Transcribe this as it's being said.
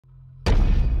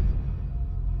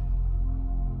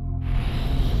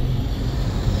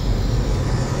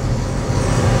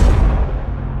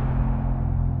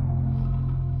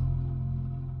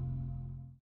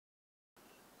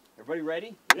Everybody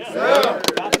ready? Yes, sir.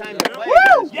 About time to play.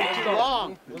 It's been too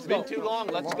long. It's been too long.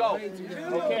 Let's go.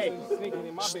 Okay.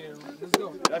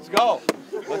 Let's go.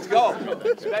 Let's go.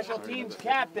 Special teams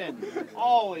captain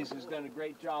always has done a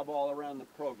great job all around the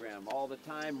program, all the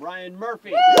time. Ryan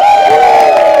Murphy.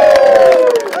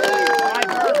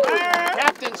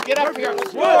 Captains, get up here.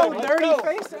 Let's go. Let's go.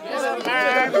 Let's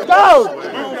go.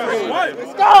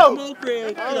 Let's go.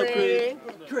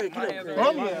 Craig, get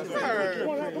up.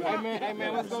 Hey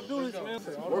man, let's go do this, man.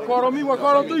 Work hard on me, work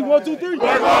hard on three. 1, 2, 3.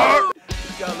 Work hard.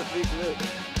 We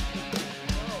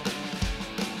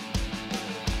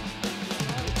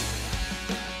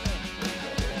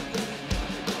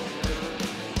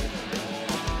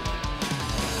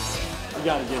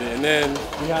got to get it. And then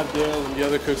we have Dale and the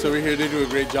other cooks over here. They do a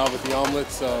great job with the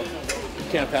omelets, so you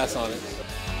can't pass on it.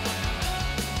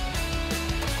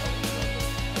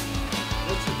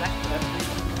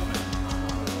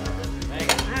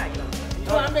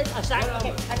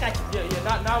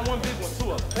 Not one big one,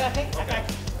 2 of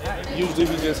them. Usually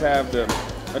we just have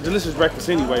a delicious breakfast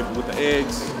anyway, with the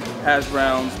eggs, hash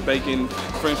browns, bacon,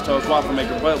 French toast, waffle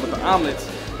maker. But with the omelets,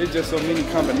 there's just so many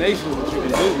combinations that you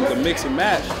can do with the mix and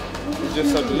match. It's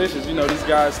just so delicious. You know, these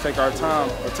guys take our time,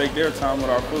 or take their time with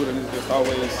our food, and it's just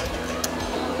always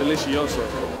delicioso.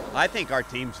 I think our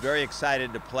team's very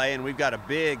excited to play, and we've got a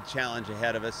big challenge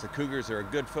ahead of us. The Cougars are a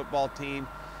good football team.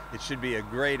 It should be a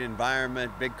great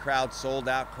environment, big crowd,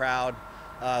 sold-out crowd.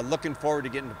 Looking forward to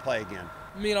getting to play again.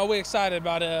 You know, we're excited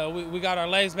about it. We got our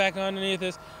legs back underneath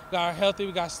us, got our healthy,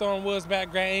 we got Storm Woods back,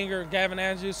 Grant Anger, Gavin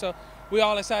Andrews, so we're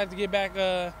all excited to get back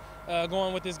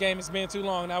going with this game. It's been too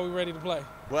long, now we're ready to play.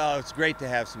 Well, it's great to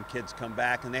have some kids come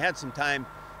back, and they had some time.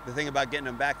 The thing about getting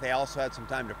them back, they also had some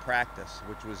time to practice,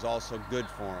 which was also good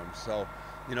for them. So,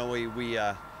 you know,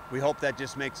 we hope that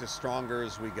just makes us stronger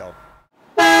as we go.